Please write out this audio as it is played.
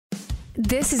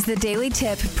This is the Daily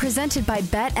Tip presented by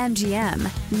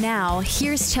BetMGM. Now,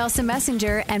 here's Chelsea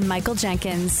Messenger and Michael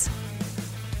Jenkins.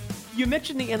 You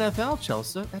mentioned the NFL,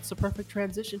 Chelsea. That's the perfect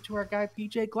transition to our guy,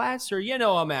 PJ Glasser. You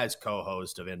know him as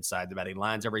co-host of Inside the Betting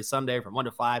Lines every Sunday from 1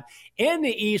 to 5 in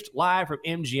the East, live from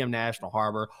MGM National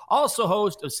Harbor. Also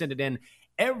host of Send It In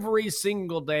every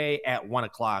single day at 1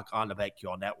 o'clock on the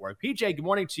BetQL Network. PJ, good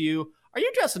morning to you. Are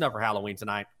you dressing up for Halloween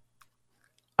tonight?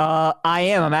 I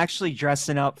am. I'm actually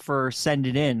dressing up for Send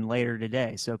It In later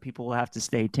today, so people will have to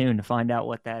stay tuned to find out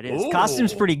what that is. Ooh.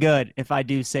 Costume's pretty good, if I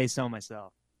do say so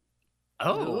myself.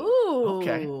 Oh,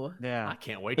 okay. Yeah. I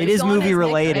can't wait. It is movie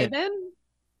related. Raven?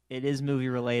 It is movie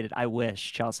related. I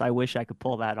wish, Chelsea. I wish I could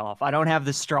pull that off. I don't have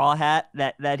the straw hat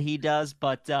that he does,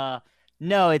 but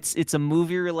no, it's a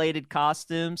movie related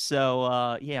costume.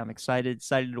 So yeah, I'm excited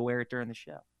to wear it during the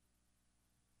show.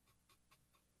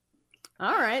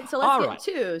 All right, so let's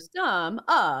get to some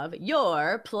of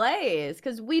your plays,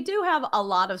 because we do have a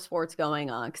lot of sports going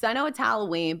on. Because I know it's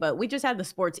Halloween, but we just had the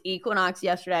sports equinox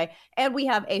yesterday, and we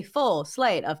have a full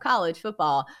slate of college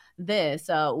football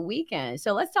this weekend.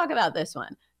 So let's talk about this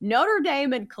one. Notre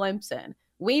Dame and Clemson.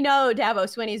 We know Dabo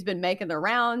Swinney's been making the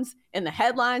rounds in the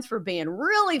headlines for being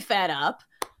really fed up.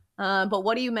 But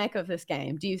what do you make of this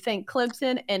game? Do you think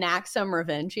Clemson enacts some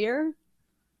revenge here?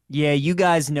 Yeah, you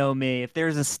guys know me. If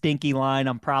there's a stinky line,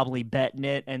 I'm probably betting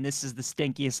it. And this is the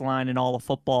stinkiest line in all of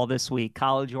football this week,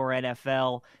 college or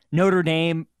NFL. Notre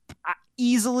Dame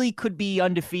easily could be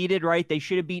undefeated, right? They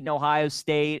should have beaten Ohio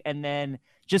State. And then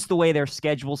just the way their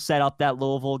schedule set up that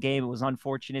Louisville game, it was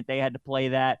unfortunate they had to play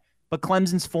that. But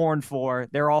Clemson's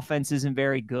 4-4. Their offense isn't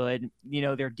very good. You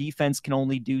know, their defense can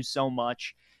only do so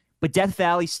much. But Death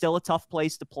Valley's still a tough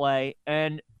place to play.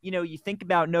 And, you know, you think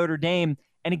about Notre Dame,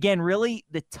 and again, really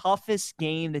the toughest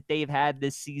game that they've had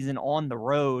this season on the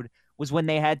road was when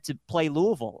they had to play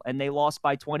Louisville, and they lost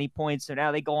by 20 points. So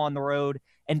now they go on the road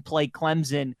and play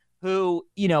Clemson, who,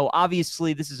 you know,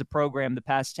 obviously this is a program the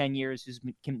past 10 years who's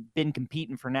been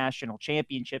competing for national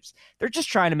championships. They're just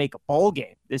trying to make a bowl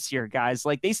game this year, guys.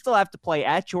 Like, they still have to play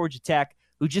at Georgia Tech,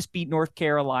 who just beat North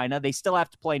Carolina. They still have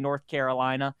to play North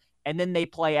Carolina, and then they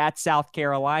play at South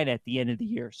Carolina at the end of the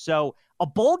year. So a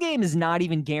bowl game is not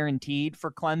even guaranteed for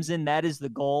Clemson. That is the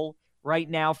goal right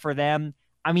now for them.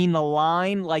 I mean, the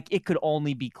line, like, it could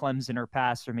only be Clemson or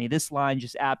pass for me. This line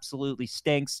just absolutely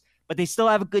stinks, but they still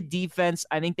have a good defense.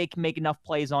 I think they can make enough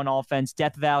plays on offense.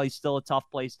 Death Valley's still a tough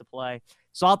place to play.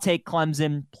 So I'll take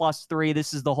Clemson +3.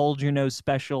 This is the Hold Your Nose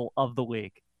special of the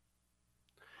week.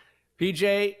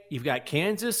 PJ, you've got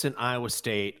Kansas and Iowa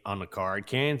State on the card.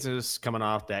 Kansas coming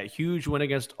off that huge win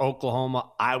against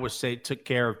Oklahoma. Iowa State took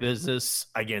care of business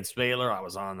against Baylor. I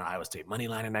was on the Iowa State money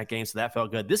line in that game, so that felt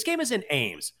good. This game is in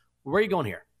Ames. Where are you going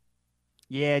here?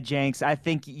 Yeah, Jenks, I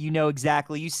think you know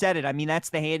exactly. You said it. I mean, that's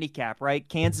the handicap, right?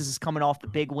 Kansas is coming off the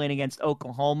big win against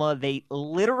Oklahoma. They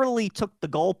literally took the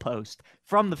goalpost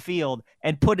from the field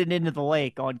and put it into the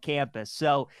lake on campus.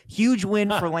 So huge win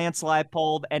for Lance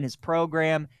Leipold and his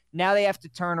program. Now they have to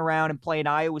turn around and play an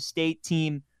Iowa State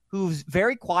team who's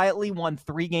very quietly won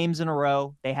 3 games in a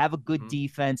row. They have a good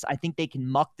defense. I think they can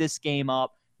muck this game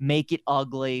up, make it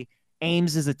ugly.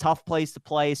 Ames is a tough place to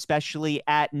play, especially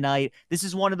at night. This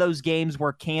is one of those games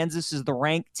where Kansas is the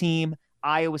ranked team,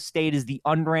 Iowa State is the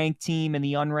unranked team, and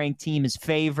the unranked team is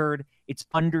favored. It's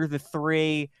under the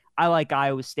 3. I like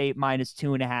Iowa State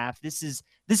 -2.5.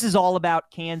 This is all about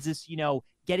Kansas, you know,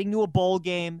 getting to a bowl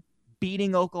game,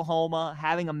 beating Oklahoma,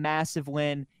 having a massive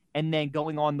win, and then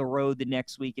going on the road the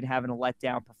next week and having a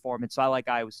letdown performance. So I like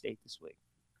Iowa State this week.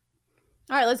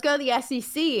 All right, let's go to the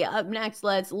SEC. Up next,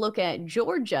 let's look at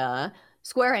Georgia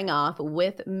squaring off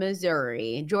with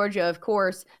Missouri. Georgia, of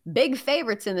course, big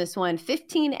favorites in this one,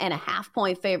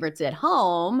 15.5-point favorites at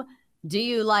home. Do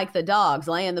you like the dogs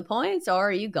laying the points, or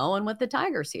are you going with the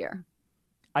Tigers here?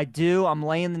 I do. I'm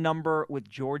laying the number with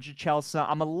Georgia, Chelsea.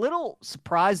 I'm a little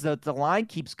surprised that the line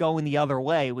keeps going the other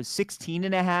way. It was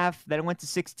 16.5, then it went to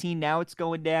 16. Now it's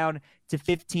going down to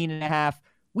 15.5.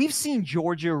 We've seen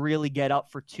Georgia really get up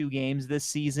for 2 games this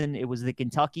season. It was the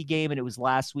Kentucky game, and it was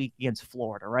last week against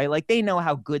Florida, right? Like, they know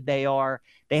how good they are.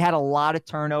 They had a lot of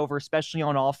turnover, especially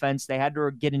on offense. They had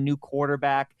to get a new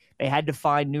quarterback. They had to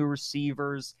find new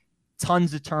receivers,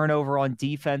 tons of turnover on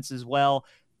defense as well.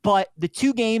 But the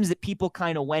 2 games that people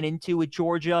kind of went into with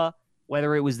Georgia,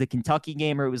 whether it was the Kentucky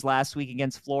game or it was last week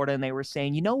against Florida, and they were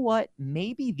saying, you know what,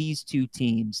 maybe these 2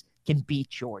 teams can beat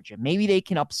Georgia. Maybe they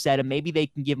can upset them. Maybe they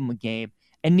can give them a game.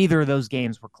 And neither of those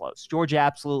games were close. Georgia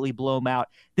absolutely blew them out.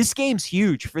 This game's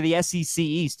huge for the SEC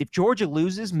East. If Georgia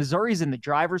loses, Missouri's in the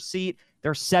driver's seat.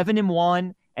 They're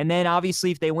 7-1, And then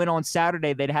obviously if they win on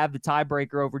Saturday, they'd have the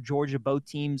tiebreaker over Georgia. Both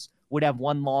teams would have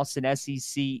one loss in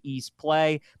SEC East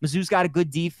play. Mizzou's got a good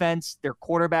defense. Their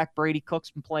quarterback, Brady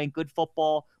Cook's been playing good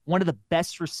football. One of the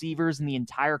best receivers in the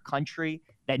entire country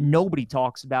that nobody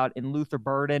talks about in Luther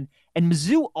Burden. And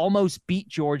Mizzou almost beat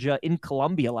Georgia in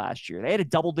Columbia last year. They had a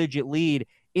double-digit lead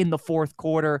in the fourth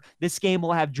quarter. This game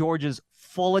will have Georgia's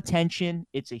full attention.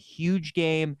 It's a huge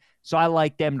game, so I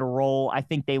like them to roll. I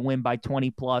think they win by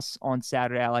 20-plus on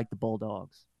Saturday. I like the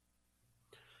Bulldogs.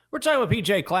 We're talking with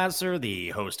PJ Glasser, the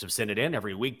host of Send It In,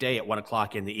 every weekday at 1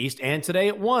 o'clock in the East. And today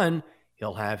at 1,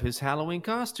 he'll have his Halloween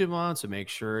costume on, so make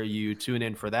sure you tune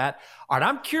in for that. All right,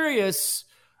 I'm curious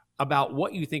about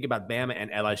what you think about Bama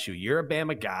and LSU. You're a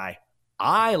Bama guy.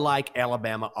 I like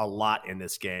Alabama a lot in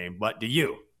this game, but do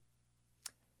you?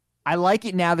 I like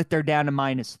it now that they're down to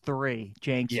 -3,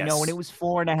 Jenks. Yes. You know, when it was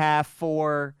 4.5,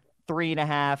 4,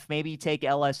 3.5, maybe you take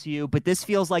LSU, but this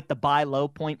feels like the buy low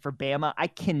point for Bama. I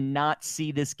cannot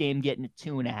see this game getting to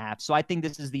 2.5. So I think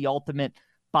this is the ultimate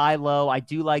buy low. I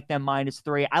do like them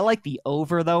 -3. I like the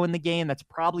over, though, in the game. That's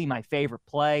probably my favorite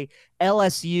play.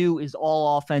 LSU is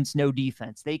all offense, no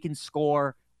defense. They can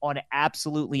score on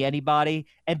absolutely anybody.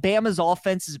 And Bama's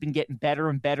offense has been getting better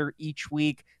and better each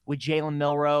week with Jalen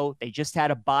Milroe. They just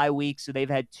had a bye week, so they've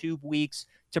had 2 weeks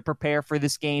to prepare for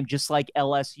this game, just like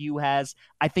LSU has.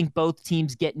 I think both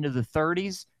teams get into the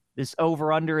 30s. This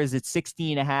over-under is at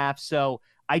 60.5, so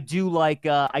I do like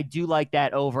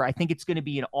that over. I think it's going to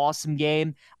be an awesome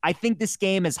game. I think this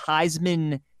game has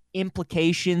Heisman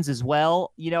implications as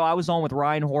well. You know, I was on with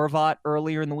Ryan Horvat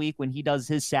earlier in the week when he does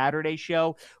his Saturday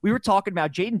show. We were talking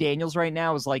about Jaden Daniels right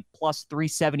now is like plus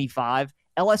 375.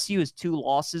 LSU has 2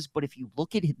 losses, but if you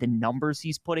look at the numbers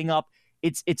he's putting up,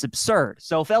 it's absurd.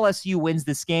 So if LSU wins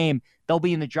this game, they'll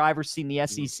be in the driver's seat in the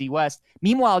SEC West.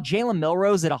 Meanwhile, Jalen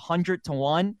Milroe's at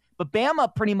 100-1, but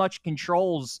Bama pretty much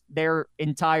controls their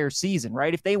entire season,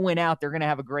 right? If they win out, they're going to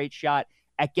have a great shot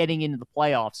at getting into the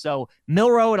playoffs. So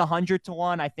Milroe at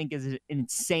 100-1, I think is an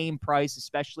insane price,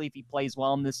 especially if he plays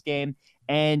well in this game.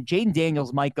 And Jaden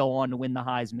Daniels might go on to win the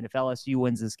Heisman if LSU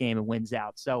wins this game and wins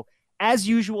out. So as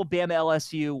usual, Bama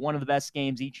LSU, one of the best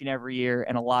games each and every year,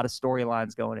 and a lot of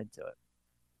storylines going into it.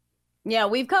 Yeah,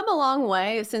 we've come a long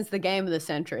way since the game of the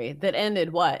century that ended,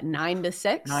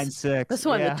 9-6? 9-6. This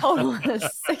one, yeah. The total is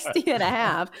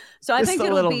 60.5. So I think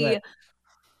it'll be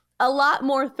a lot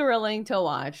more thrilling to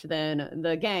watch than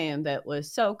the game that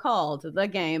was so-called the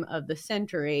game of the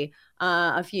century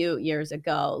a few years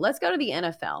ago. Let's go to the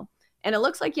NFL. And it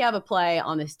looks like you have a play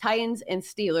on this Titans and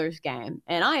Steelers game.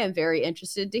 And I am very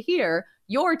interested to hear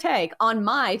your take on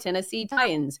my Tennessee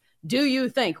Titans. Do you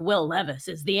think Will Levis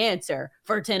is the answer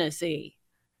for Tennessee?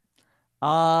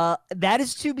 That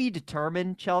is to be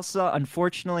determined, Chelsea.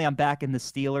 Unfortunately, I'm backing the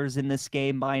Steelers in this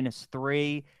game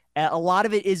 -3. A lot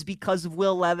of it is because of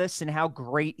Will Levis and how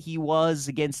great he was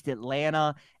against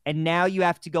Atlanta. And now you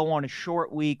have to go on a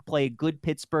short week, play a good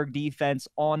Pittsburgh defense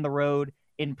on the road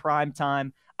in prime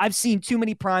time. I've seen too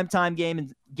many primetime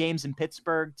games in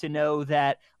Pittsburgh to know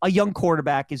that a young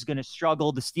quarterback is going to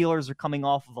struggle. The Steelers are coming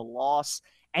off of a loss.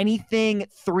 Anything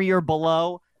 3 or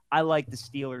below, I like the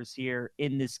Steelers here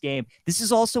in this game. This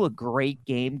is also a great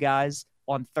game, guys,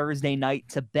 on Thursday night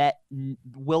to bet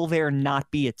will there not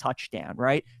be a touchdown,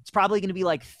 right? It's probably going to be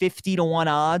like 50-1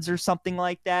 odds or something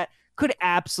like that. Could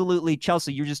absolutely,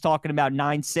 Chelsea, you're just talking about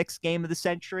 9-6 game of the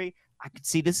century. I could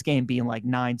see this game being like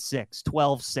 9-6,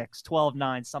 12-6,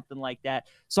 12-9, something like that.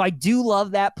 So I do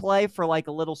love that play for like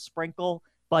a little sprinkle,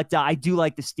 but I do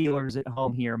like the Steelers at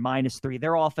home here, -3.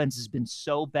 Their offense has been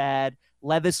so bad.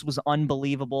 Levis was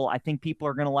unbelievable. I think people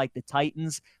are going to like the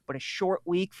Titans, but a short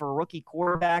week for a rookie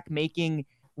quarterback making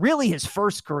really his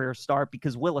first career start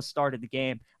because Willis started the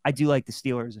game. I do like the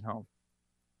Steelers at home.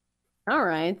 All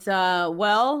right.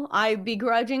 Well, I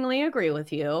begrudgingly agree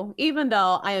with you, even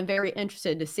though I am very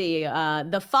interested to see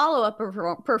the follow-up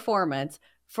performance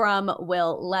from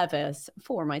Will Levis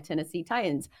for my Tennessee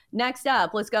Titans. Next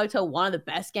up, let's go to one of the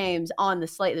best games on the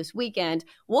slate this weekend.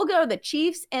 We'll go to the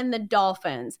Chiefs and the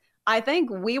Dolphins. I think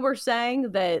we were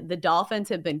saying that the Dolphins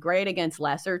have been great against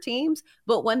lesser teams,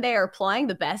 but when they are playing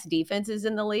the best defenses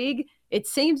in the league, it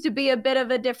seems to be a bit of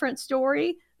a different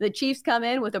story. The Chiefs come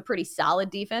in with a pretty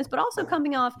solid defense, but also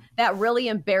coming off that really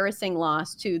embarrassing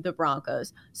loss to the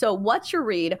Broncos. So what's your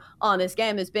read on this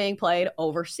game that's being played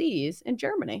overseas in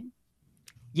Germany?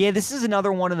 Yeah, this is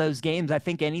another one of those games. I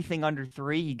think anything under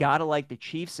 3, you got to like the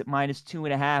Chiefs at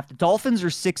 -2.5. The Dolphins are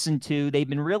 6-2. They've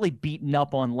been really beaten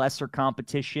up on lesser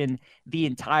competition the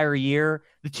entire year.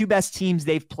 The 2 best teams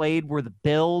they've played were the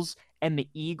Bills and the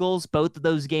Eagles. Both of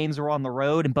those games were on the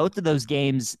road, and both of those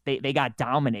games they got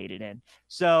dominated in.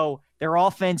 So their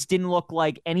offense didn't look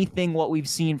like anything what we've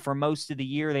seen for most of the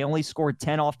year. They only scored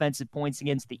 10 offensive points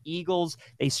against the Eagles.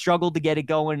 They struggled to get it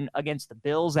going against the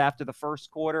Bills after the first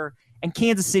quarter. And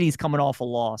Kansas City's coming off a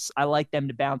loss. I like them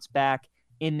to bounce back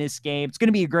in this game. It's going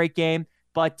to be a great game.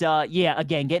 But,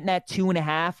 again, getting that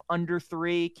 2.5 under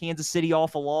 3, Kansas City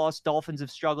off a loss. Dolphins have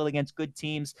struggled against good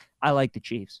teams. I like the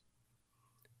Chiefs.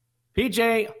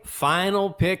 PJ, final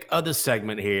pick of the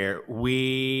segment here.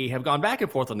 We have gone back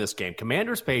and forth on this game.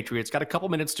 Commanders, Patriots, got a couple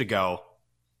minutes to go.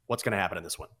 What's going to happen in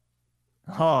this one?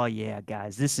 Oh, yeah,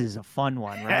 guys. This is a fun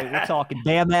one, right? We're talking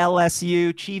damn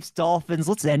LSU, Chiefs, Dolphins.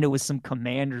 Let's end it with some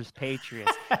Commanders,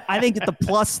 Patriots. I think at the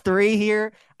 +3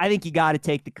 here, I think you got to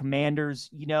take the Commanders.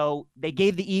 You know, they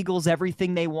gave the Eagles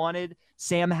everything they wanted.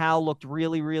 Sam Howell looked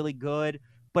really, really good.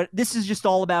 But this is just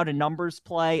all about a numbers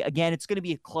play. Again, it's going to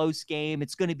be a close game.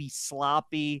 It's going to be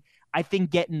sloppy. I think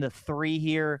getting the 3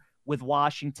 here with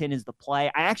Washington is the play.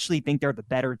 I actually think they're the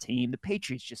better team. The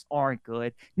Patriots just aren't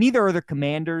good. Neither are the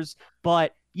Commanders.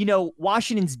 But, you know,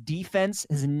 Washington's defense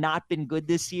has not been good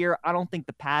this year. I don't think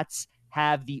the Pats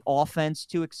have the offense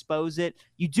to expose it.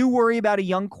 You do worry about a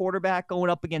young quarterback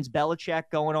going up against Belichick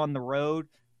going on the road.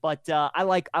 But I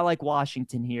like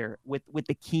Washington here with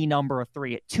the key number of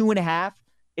 3. At 2.5,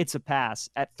 it's a pass.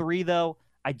 At 3, though,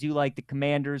 I do like the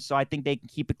Commanders, so I think they can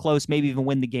keep it close, maybe even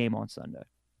win the game on Sunday.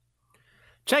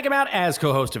 Check him out as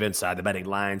co-host of Inside the Betting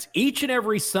Lines each and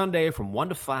every Sunday from 1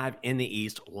 to 5 in the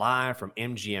East, live from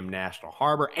MGM National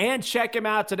Harbor. And check him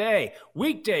out today,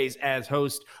 weekdays, as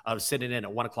host of Sitting In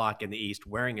at 1 o'clock in the East,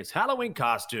 wearing his Halloween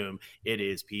costume. It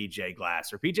is PJ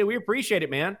Glasser. PJ, we appreciate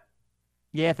it, man.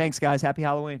 Yeah, thanks, guys. Happy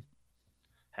Halloween.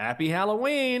 Happy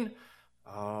Halloween.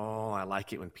 Oh, I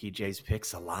like it when PJ's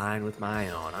picks align with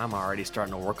my own. I'm already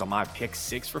starting to work on my pick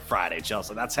 6 for Friday,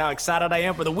 Chelsea. That's how excited I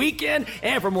am for the weekend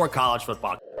and for more college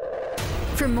football.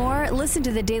 For more, listen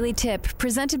to the Daily Tip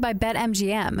presented by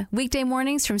BetMGM. Weekday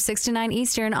mornings from 6 to 9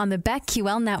 Eastern on the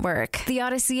BetQL network, the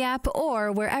Odyssey app,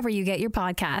 or wherever you get your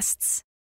podcasts.